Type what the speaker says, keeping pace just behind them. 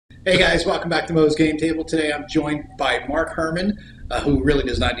Hey guys, welcome back to Mo's Game Table. Today I'm joined by Mark Herman, who really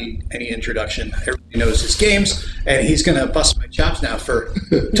does not need any introduction. Everybody knows his games, and he's going to bust my chops now for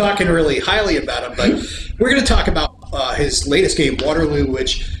talking really highly about him. But we're going to talk about his latest game, Waterloo,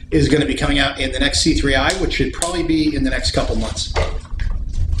 which is going to be coming out in the next C3I, which should probably be in the next couple months.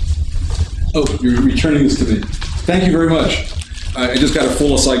 Oh, you're returning this to me. Thank you very much. I just got a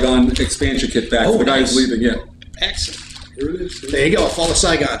Fall of Saigon expansion kit back. The guy's leaving, yeah. Excellent. Here it is. There you go, Fall of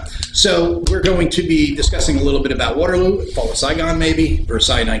Saigon. So we're going to be discussing a little bit about Waterloo, Fall of Saigon maybe,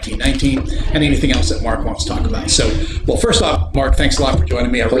 Versailles 1919, and anything else that Mark wants to talk about. So, well, first off, Mark, thanks a lot for joining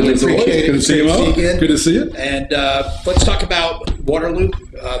me. I really appreciate it. Good to see you again. Good to see you. And let's talk about Waterloo.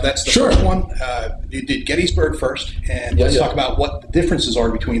 That's the first one. You did Gettysburg first, and let's talk about what the differences are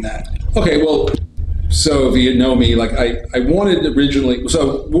between that. Okay, well, so if you know me, like I wanted originally,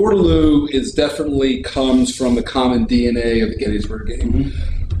 so Waterloo definitely comes from the common DNA of the Gettysburg game.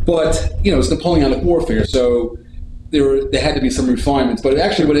 Mm-hmm. But, you know, it's Napoleonic warfare, so there had to be some refinements. But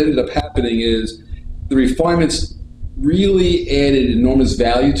actually what ended up happening is the refinements really added enormous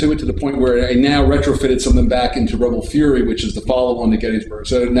value to it, to the point where I now retrofitted some of them back into Rebel Fury, which is the follow-on to Gettysburg.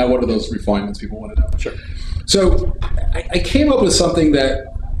 So now what are those refinements people want to know? Sure. So I came up with something that,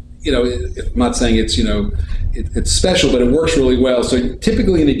 you know, I'm not saying it's, you know, it's special, but it works really well. So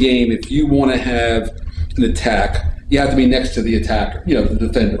typically in a game, if you want to have an attack, you have to be next to the attacker, you know, the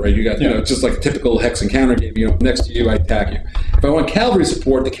defender, right? You got, you know, it's just like a typical hex and counter game. You know, next to you, I attack you. If I want cavalry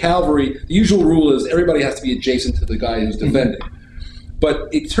support, the usual rule is everybody has to be adjacent to the guy who's defending. But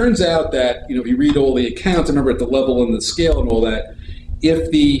it turns out that, you know, if you read all the accounts, remember at the level and the scale and all that,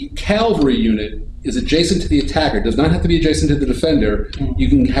 if the cavalry unit is adjacent to the attacker, does not have to be adjacent to the defender, you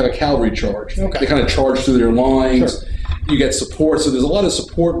can have a cavalry charge. Okay. They kind of charge through their lines. Sure. You get support. So there's a lot of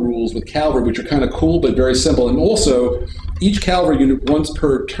support rules with cavalry, which are kind of cool, but very simple. And also, each cavalry unit once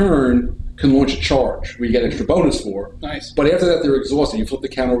per turn can launch a charge, where you get extra bonus for. Nice. But after that, they're exhausted. You flip the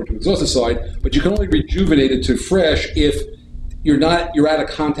count over to exhausted side, but you can only rejuvenate it to fresh if you're out of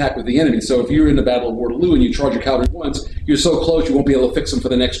contact with the enemy. So if you're in the Battle of Waterloo and you charge your cavalry once, you're so close you won't be able to fix them for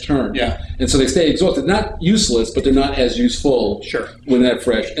the next turn. Yeah. And so they stay exhausted. Not useless, but they're not as useful when they're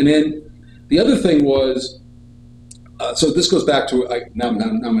fresh. And then the other thing was, so this goes back to, now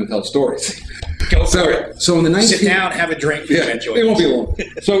I'm going to tell stories. Go for it. So in the sit down, have a drink, enjoy. It won't be long.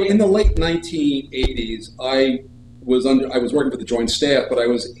 So in the late 1980s, I was working for the Joint Staff, but I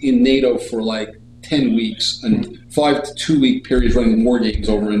was in NATO for like 10 weeks and 5 to 2 week periods running war games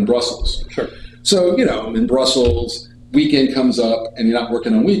over in Brussels. Sure. So, you know, in Brussels, weekend comes up and you're not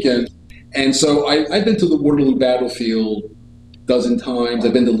working on weekend. And so I've been to the Waterloo battlefield a dozen times.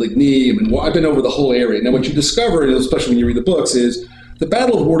 I've been to Ligny. I've been over the whole area. Now, what you discover, especially when you read the books, is the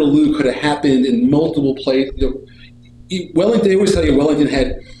Battle of Waterloo could have happened in multiple places. You know, Wellington, they always tell you Wellington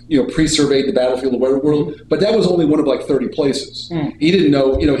had, you know, pre-surveyed the battlefield of Waterloo, but that was only one of like 30 places. He didn't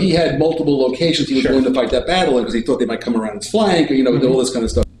know, you know, he had multiple locations he was willing to fight that battle in because he thought they might come around his flank, or, you know, all this kind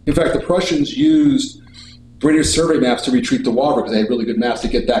of stuff. In fact, the Prussians used British survey maps to retreat to Wavre because they had really good maps to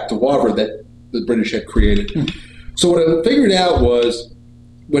get back to Wavre that the British had created. So what I figured out was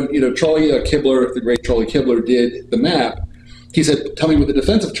when, you know, Charlie Kibler, the great Charlie Kibler, did the map, he said, tell me what the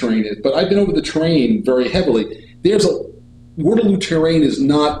defensive terrain is. But I've been over the terrain very heavily. Waterloo terrain is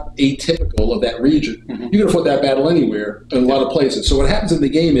not atypical of that region. You can afford that battle anywhere in a lot of places. So what happens in the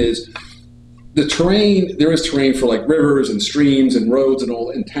game is the terrain, there is terrain for like rivers and streams and roads and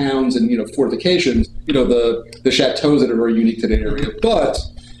all, and towns and, you know, fortifications, you know, the chateaus that are very unique to that area. But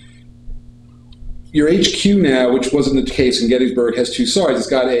your HQ now, which wasn't the case in Gettysburg, has two sides. It's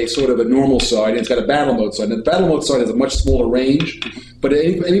got a sort of a normal side, and it's got a battle mode side. And the battle mode side has a much smaller range, but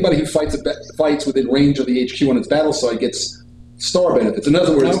anybody who fights within range of the HQ on its battle side gets star benefits. In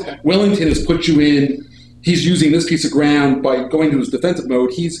other words, Wellington has put you in, he's using this piece of ground by going to his defensive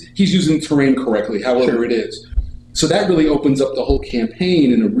mode, he's using the terrain correctly, however it is. So that really opens up the whole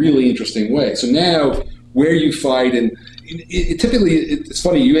campaign in a really interesting way. So now, where you fight, and typically, it's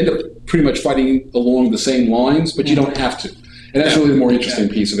funny, you end up pretty much fighting along the same lines, but you don't have to. And that's really the more interesting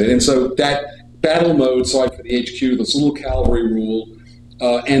piece of it. And so that battle mode side for the HQ, this little cavalry rule,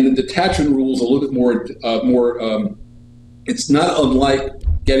 and the detachment rules a little bit more, it's not unlike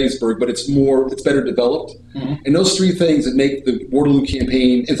Gettysburg, but it's better developed. And those three things that make the Waterloo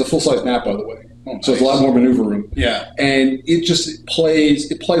campaign, it's a full-size map, by the way. So it's a lot more maneuver room. Yeah. And it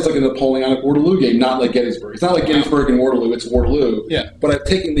plays like a Napoleonic Waterloo game, not like Gettysburg. It's not like Gettysburg and Waterloo, it's Waterloo. Yeah. But I've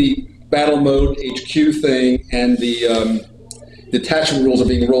taken the battle mode HQ thing and the detachment rules are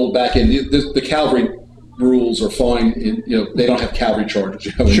being rolled back in. The cavalry rules are fine. They don't have cavalry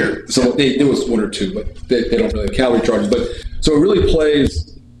charges. Sure. So there was one or two, but they don't really have cavalry charges. But so it really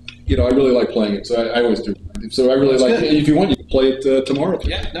plays I really like playing it, so I always do. So I really like it. And if you want, you can play it tomorrow.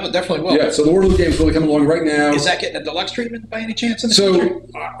 Yeah, no, definitely will. Yeah, so the Waterloo game is really coming along right now. Is that getting a deluxe treatment by any chance in the future?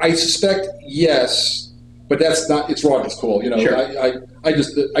 I suspect yes, but that's not. It's Roger's call. Sure. I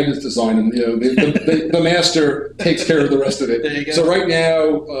just design them. The master takes care of the rest of it. There you go. So right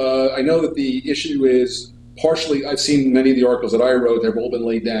now, I know that the issue is partially. I've seen many of the articles that I wrote. They've all been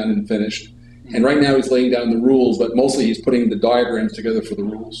laid down and finished. And right now he's laying down the rules, but mostly he's putting the diagrams together for the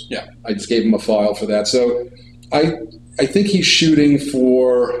rules. Yeah. I just gave him a file for that. So I think he's shooting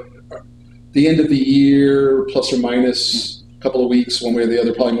for the end of the year, plus or minus a couple of weeks, one way or the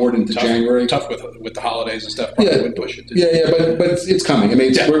other, probably more into January. Tough with the holidays and stuff. Probably would push it. But it's coming. I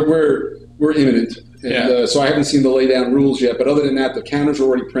mean, we're imminent. And, so I haven't seen the lay down rules yet, but other than that, the counters are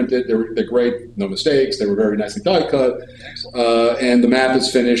already printed. They're great, no mistakes. They were very nicely die cut. And the map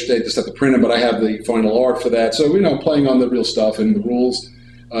is finished. They just have to print them, but I have the final art for that. So, playing on the real stuff and the rules.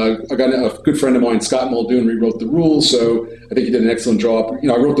 I got a good friend of mine, Scott Muldoon, rewrote the rules, so I think he did an excellent job.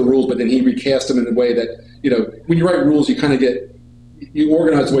 I wrote the rules, but then he recast them in a way that, when you write rules, you kind of you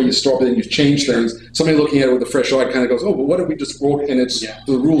organize the way you start, but then you change things. Somebody looking at it with a fresh eye kind of goes, oh, but what did we just wrote? And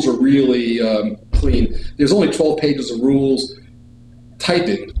the rules are really clean. There's only 12 pages of rules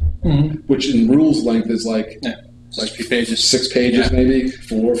typing, which in rules length is like 6 pages, maybe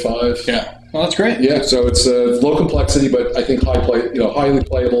 4 or 5. Yeah. Well, that's great. Yeah, so it's low complexity, but I think highly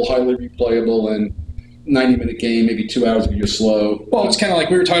playable, highly replayable, and 90-minute game, maybe 2 hours if you're slow. Well, it's kind of like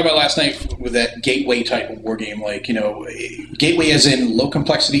we were talking about last night with that gateway type of war game. Like, gateway as in low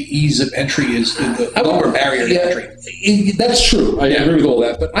complexity, ease of entry is the lower barrier to entry. That's true. I agree with all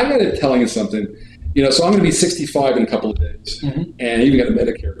that. But I got to tell you something. So I'm going to be 65 in a couple of days, and I even got a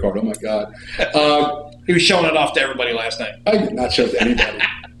Medicare card. Oh, my God. He was showing it off to everybody last night. I did not show it to anybody.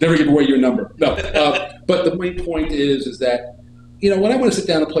 Never give away your number. No. But the main point is that, when I want to sit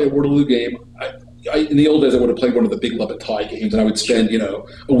down and play a Waterloo game, in the old days, I would have played one of the big Lubbock tie games, and I would spend,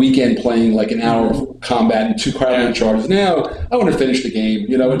 a weekend playing like an hour of combat and 2 crowd charges. Now, I want to finish the game,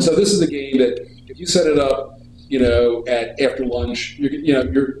 and so this is a game that if you set it up, at after lunch,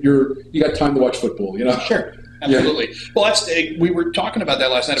 you got time to watch football, Sure. Absolutely. Yeah. Well, we were talking about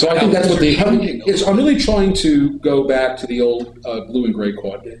that last night. So I think that's what I'm really trying to go back to the old blue and gray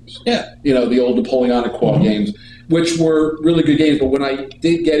quad games. Yeah. The old Napoleonic quad games, which were really good games. But when I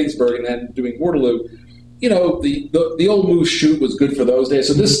did Gettysburg and then doing Waterloo, the old move shoot was good for those days.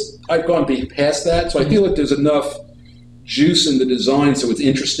 So I've gone past that. So I feel like there's enough juice in the design so it's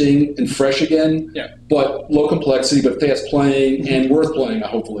interesting and fresh again, but low complexity, but fast playing and worth playing,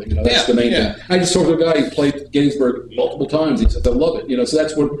 hopefully. That's the main thing. I just talked to a guy who played Gettysburg multiple times. He said, I love it. So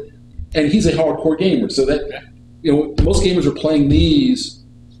that's what, and he's a hardcore gamer. So that, most gamers are playing these.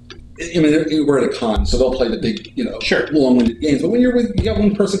 I mean, we're at a con, so they'll play the big, long-winded games. But when you got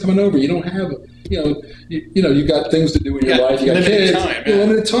one person coming over, you don't have, you've got things to do in your life. You got kids,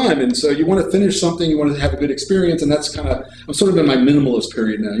 limited time, and so you want to finish something. You want to have a good experience, and that's kind of. I'm sort of in my minimalist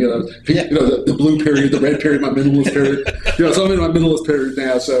period now. The blue period, the red period, my minimalist period. So I'm in my minimalist period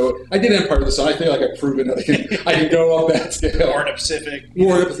now. So I did Empire of the Sun. I feel like I've proven that I can go up that scale. War in the Pacific.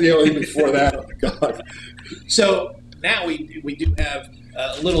 Even before that. Oh my God. So now we do have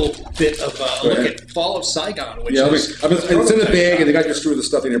a little bit of a look at Fall of Saigon, which it's in the bag, and they got your screw the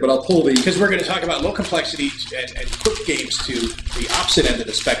stuff in here, but I'll pull the... Because we're going to talk about low complexity and quick games to the opposite end of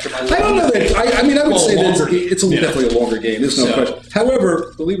the spectrum. I don't know that... I would say that it's definitely a longer game. There's no question.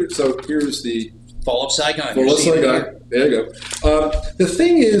 However, here's the... Fall of Saigon. Fall of Saigon. There you go. The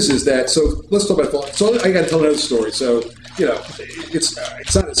thing is that... So let's talk about Fall. So I got to tell another story. So...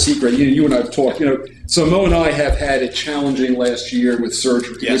 it's not a secret. You and I have talked. So Mo and I have had a challenging last year with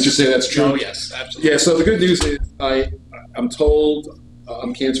surgery. Yes. Would you say that's true? Oh yes, absolutely. Yeah. So the good news is I'm told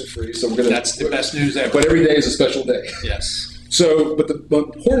I'm cancer free. So that's the best news ever. But every day is a special day. Yes. So, but the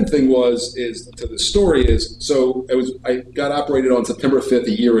important thing to the story is I got operated on September 5th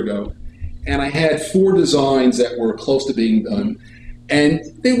a year ago, and I had 4 designs that were close to being done, and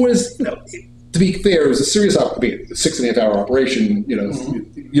it was to be fair, it was a serious a 6.5-hour operation.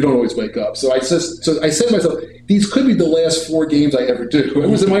 You don't always wake up. So I said to myself, these could be the last 4 games I ever do. It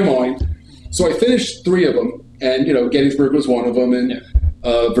was in my mind. So I finished 3 of them, and Gettysburg was one of them, and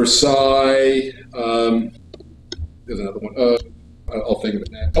Versailles. There's another one. I'll think of it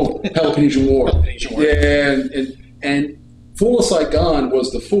now. Oh, Peloponnesian War. Yeah, and Fall of Saigon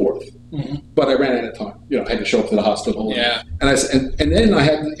was the 4th. Mm-hmm. But I ran out of time. I had to show up to the hospital. Yeah. And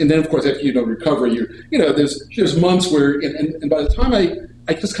then of course after recovery, there's months where and by the time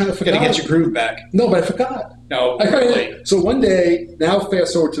I just kind of forgot. Got to get your groove back. No, but I forgot. No, really. So one day, now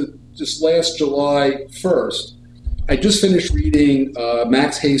fast forward to just last July 1st, I just finished reading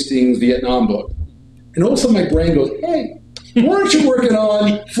Max Hastings' Vietnam book. And all of a sudden my brain goes, hey, weren't you working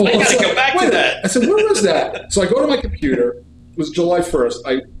on Full I gotta go back to that. I said, where was that? So I go to my computer. It was July 1st.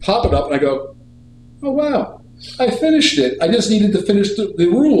 I pop it up and I go, oh, wow. I finished it. I just needed to finish the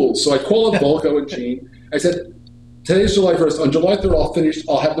rules. So I call up Volko and Gene. I said, today's July 1st. On July 3rd,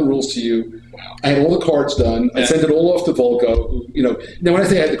 I'll have the rules to you. Wow. I had all the cards done. I sent it all off to Volko. Who, now when I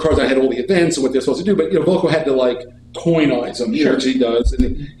say I had the cards, I had all the events and what they're supposed to do. But Volko had to coinize them, which he does,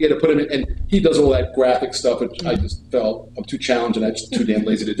 and he had to put them in. And he does all that graphic stuff, which I just felt I'm too challenged and I'm just too damn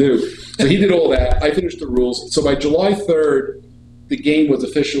lazy to do. So he did all that. I finished the rules. So by July 3rd, the game was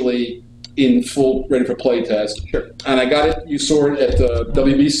officially in full, ready for play test. Sure. And I got it. You saw it at the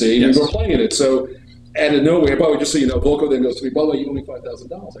WBC, and we were playing it. So out of nowhere, by the way, just so you know, Volko then goes to me, by the way, you owe me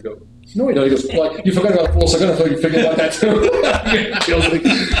 $5,000. I go, no, you don't. He goes, well, you forgot about Full Saigon. I thought you figured out that too.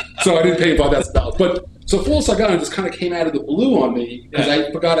 So I didn't pay him $5,000. But so Full Saigon just kind of came out of the blue on me because I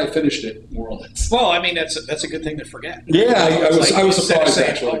forgot I finished it, more or less. Well, I mean, that's a good thing to forget. Yeah, I was surprised,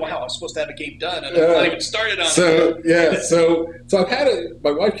 actually. Oh, wow, I was supposed to have a game done, and I'm not even started on it. So I've had it.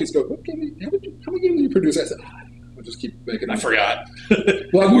 My wife keeps going, how many games did you produce? I said, I'll just keep making them. I forgot.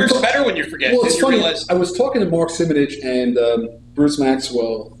 Well, it works better when you forget. Well, it's funny. Realize... I was talking to Mark Simonich and Bruce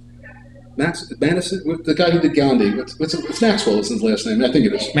Maxwell. Madison, the guy who did Gandhi. It's Maxwell is his last name. I think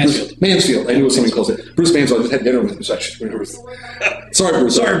it is. Mansfield. I knew it was something close to it. Bruce Mansfield. I just had dinner with him, so I should remember. Sorry,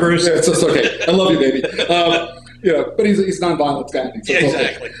 Bruce. Sorry, Bruce. Yeah, it's okay. I love you, baby. But he's nonviolent guy. So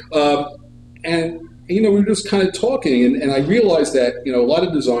exactly. Okay. And we were just kind of talking, and I realized that a lot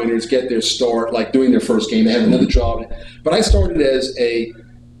of designers get their start doing their first game. They have another job, but I started as a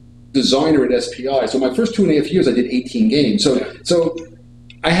designer at SPI. So my first 2.5 years, I did 18 games. So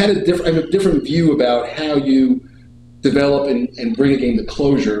I have a different view about how you develop and bring a game to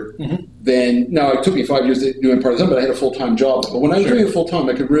closure than, now it took me 5 years to do Empire Design, but I had a full-time job. But when I was doing it full-time,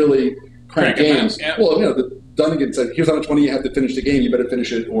 I could really crank games. Yeah. Well, Dunnigan said, here's how much money you have to finish the game, you better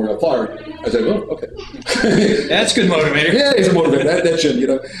finish it or I'll fire you. I said, oh, okay. That's a good motivator. Yeah, he's a motivator. That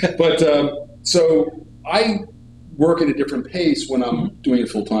should, But, so I work at a different pace when I'm doing it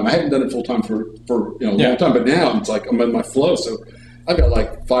full-time. I haven't done it full-time for a long time, but now it's like I'm in my flow, so I've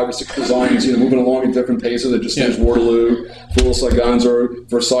got 5 or 6 designs, moving along at different paces. I just finished Waterloo, Full Saigons, or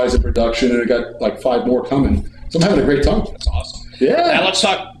Versailles in production, and I got 5 more coming. So I'm having a great time. That's awesome. Yeah. Now let's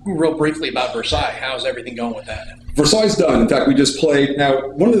talk real briefly about Versailles. How's everything going with that? Versailles is done. In fact, we just played. Now,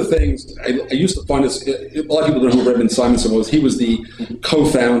 one of the things I used to find this, a lot of people don't know who Redmond Simonson was. He was the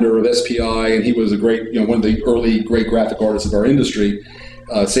co-founder of SPI, and he was a great, one of the early great graphic artists of our industry.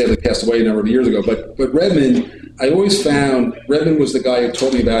 Sadly passed away a number of years ago. But Redmond, I always found Redmond was the guy who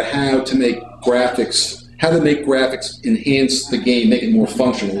told me about how to make graphics enhance the game, make it more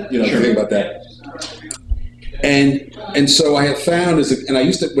functional. Think about that. And so I have found, and I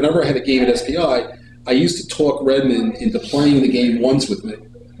used to, whenever I had a game at SPI, I used to talk Redmond into playing the game once with me.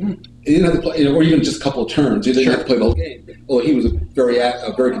 He didn't have to play, or even just a couple of turns. He didn't have to play the whole game. Although he was a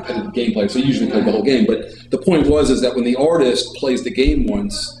very competitive game player, so he usually played the whole game. But the point is that when the artist plays the game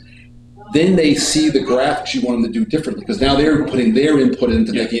once, then they see the graphics you want them to do differently, because now they're putting their input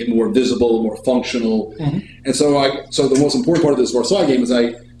into making it more visible, more functional. And so the most important part of this Versailles game is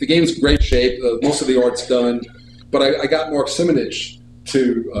the game's in great shape. Most of the art's done, but I got Mark Simonich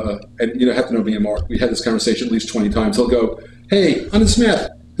to, and have to know me and Mark. We had this conversation at least 20 times. He'll go, "Hey, on this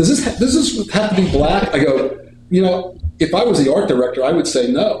map, does this have to be black?" I go, if I was the art director, I would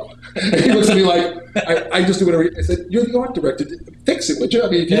say no. And he looks at me like, I just do whatever. I said, you're the art director. Fix it, would you? I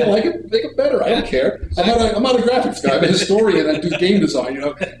mean, if you don't like it, make it better. I don't care. I'm not a graphics guy. I'm a historian. I do game design.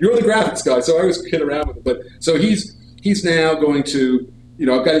 You're the graphics guy. So I always kid around with it. But so he's now going to,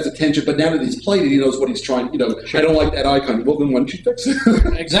 I've got his attention. But now that he's played it, he knows what he's trying. I don't like that icon. Well, then why don't you fix it?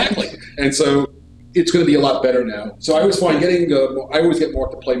 Exactly. And so it's going to be a lot better now. So I always find I always get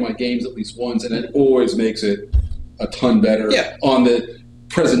Mark to play my games at least once, and it always makes it a ton better on the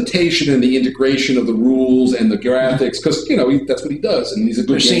presentation and the integration of the rules and the graphics, because that's what he does, and he's a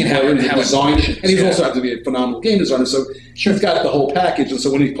good game player, and he's a designer, and he's also have to be a phenomenal game designer. So he's got the whole package, and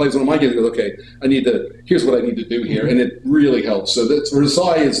so when he plays one of my games, he goes, "Okay, here's what I need to do here," and it really helps. So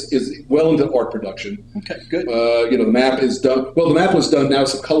Versailles is well into art production. Okay, good. The map is done. Well, the map was done. Now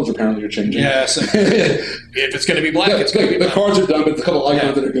some colors apparently are changing. Yes. If it's going to be black, it's going to be black. The cards are done, but a couple of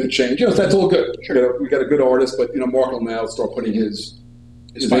icons that are going to change. That's all good. Sure. We got a good artist, but Mark will now start putting his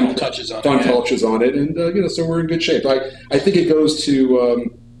final touches on it. And so we're in good shape. I think it goes to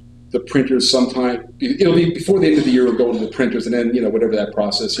the printers sometime. It'll be before the end of the year. It'll go to the printers, and then whatever that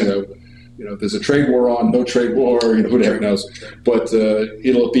process. There's a trade war on, no trade war. Who the heck knows? But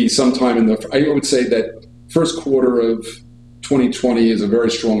it'll be sometime I would say that first quarter of 2020 is a very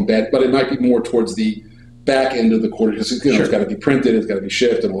strong bet, but it might be more towards the back end of the quarter because it's got to be printed, it's got to be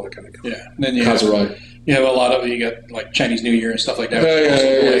shipped, and all that kind of stuff. Yeah, and then you have a lot of you got like Chinese New Year and stuff like that.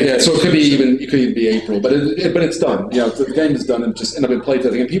 Yeah. So it could even be April, but it's done. The game is done and just end up in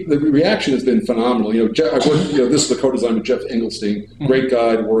playtesting, and the reaction has been phenomenal. This is the co-design with Jeff Engelstein, great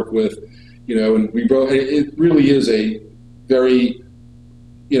guy to work with. And we wrote. It really is a very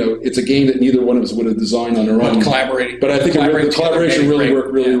it's a game that neither one of us would have designed on our own. Collaborating. But I think the collaboration really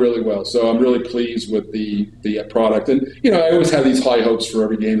worked really well. So I'm really pleased with the product. And, I always have these high hopes for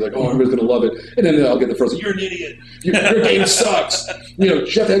every game. Like, everybody's going to love it. And then I'll get the first, you're an idiot. Your game sucks.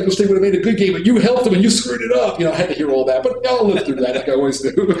 Jeff Engelstein would have made a good game, but you helped him and you screwed it up. I had to hear all that. But I'll live through that like I always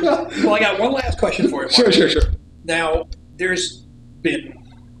do. Well, I got one last question for you, Mark. Sure. Now, there's been...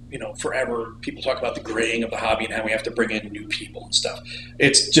 forever people talk about the graying of the hobby and how we have to bring in new people and stuff.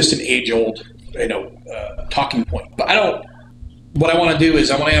 It's just an age-old, talking point. But what I want to do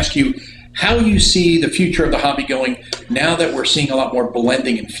is I want to ask you how you see the future of the hobby going now that we're seeing a lot more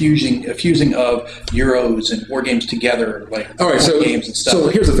blending and fusing of Euros and war games together, like games and stuff. So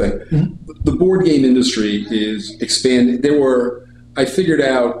here's the thing. Mm-hmm. The board game industry is expanding. I figured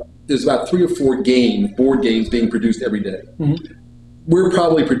out there's about 3 or 4 board games being produced every day. Mm-hmm. We're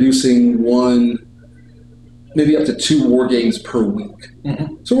probably producing 1, maybe up to 2 war games per week.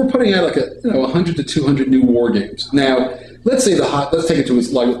 Mm-hmm. So we're putting out 100 to 200 new war games. Now, let's take it to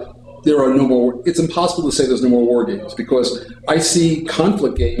its like there are no more. It's impossible to say there's no more war games because I see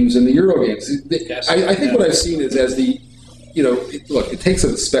conflict games in the Euro games. I think what I've seen is as it takes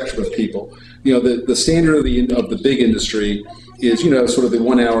a spectrum of people. The standard of the big industry is sort of the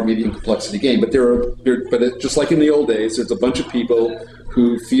 1 hour medium complexity game, but just like in the old days, there's a bunch of people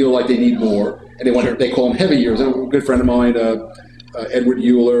who feel like they need more, and they call them heavy years. A good friend of mine, Edward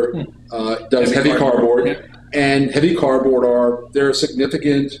Euler, does heavy cardboard, and heavy cardboard they're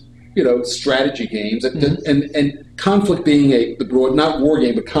significant strategy games, and conflict being the broad, not war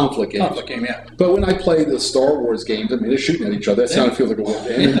game, but conflict games. Conflict game, yeah. But when I play the Star Wars games, they're shooting at each other. That sounds feels like a war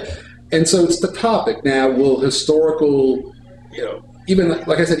game, and so it's the topic. Now, will historical even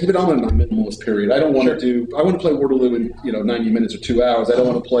like I said, even I'm in my minimalist period. I don't want to do. I want to play Waterloo in 90 minutes or 2 hours. I don't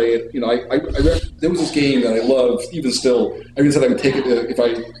want to play it. There was this game that I loved. Even still, I said I would take it if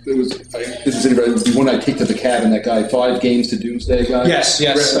this is anybody. It was the one I take to the cabin. That guy, 5 Games to Doomsday guy. Yes.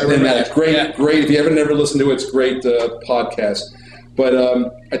 I remember that. Great. If you haven't never listened to it, it's a great podcast. But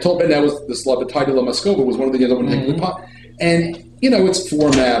I told Ben that was the title of Moscova was one of the games I want to take to the pod. And it's 4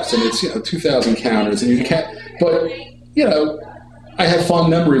 maps and it's 2,000 counters and you can't. But I have fond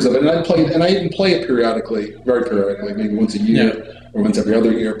memories of it, and I even play it very periodically, maybe once a year or once every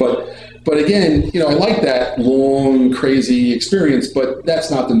other year. But again, I like that long, crazy experience, but that's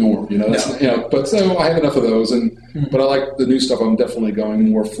not the norm, But so I have enough of those, but I like the new stuff. I'm definitely going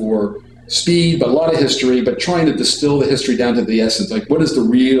more for speed, but a lot of history, but trying to distill the history down to the essence. Like, what is the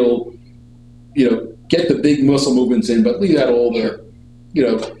real, get the big muscle movements in, but leave out all the,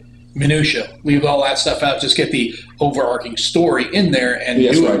 minutia. Leave all that stuff out. Just get the overarching story in there and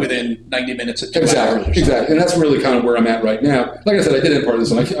do it within 90 minutes to 2 hours. Exactly. And that's really kind of where I'm at right now. Like I said, I did end part of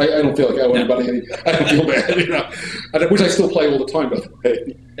this, and I don't feel like I owe anybody I don't feel bad, which I still play all the time, by the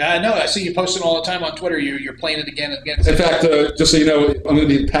way. Yeah, I know. I see you posting all the time on Twitter. You're playing it again and again. In fact, just so you know, I'm going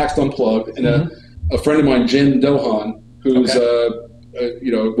to be at PAX Unplugged, and a friend of mine, Jim Dohan, who's a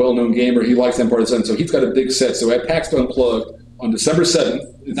well-known gamer, he likes Empire of the Sun, so he's got a big set. So at PAX Unplugged, on December 7th.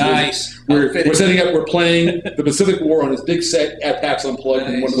 Nice. We're setting up. We're playing the Pacific War on his big set at PAX Unplugged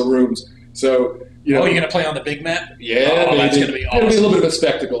in one of the rooms. So you're going to play on the big map? Yeah, that's going to be awesome. It'll be a little bit of a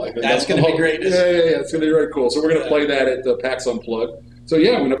spectacle, I think. That's going to be great. Yeah. It's going to be very cool. So we're going to play that at the PAX Unplugged. So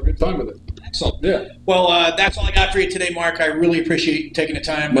yeah, we're going to have a good time with it. Excellent. Yeah. Well, that's all I got for you today, Mark. I really appreciate you taking the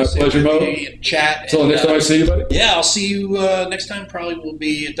time to sit with me and chat. Until next time I see you, buddy. Yeah, I'll see you next time. Probably will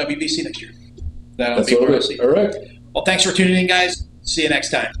be at WBC next year. That's what it is. All right. Well, thanks for tuning in, guys. See you next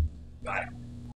time. Bye.